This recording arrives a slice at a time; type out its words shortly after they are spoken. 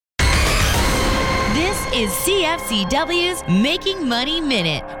is CFCW's Making Money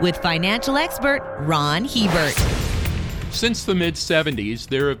Minute with financial expert Ron Hebert. Since the mid-'70s,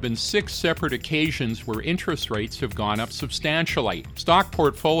 there have been 6 separate occasions where interest rates have gone up substantially. Stock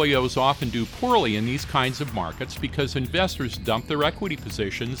portfolios often do poorly in these kinds of markets because investors dump their equity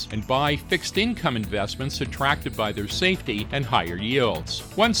positions and buy fixed income investments attracted by their safety and higher yields.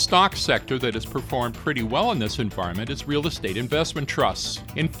 One stock sector that has performed pretty well in this environment is real estate investment trusts.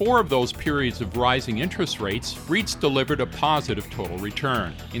 In 4 of those periods of rising interest rates, REITs delivered a positive total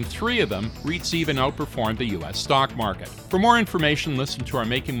return. In 3 of them, REITs even outperformed the U.S. stock market. For more information, listen to our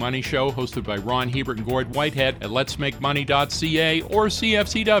Making Money show hosted by Ron Hebert and Gord Whitehead at letsmakemoney.ca or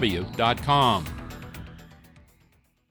cfcw.com.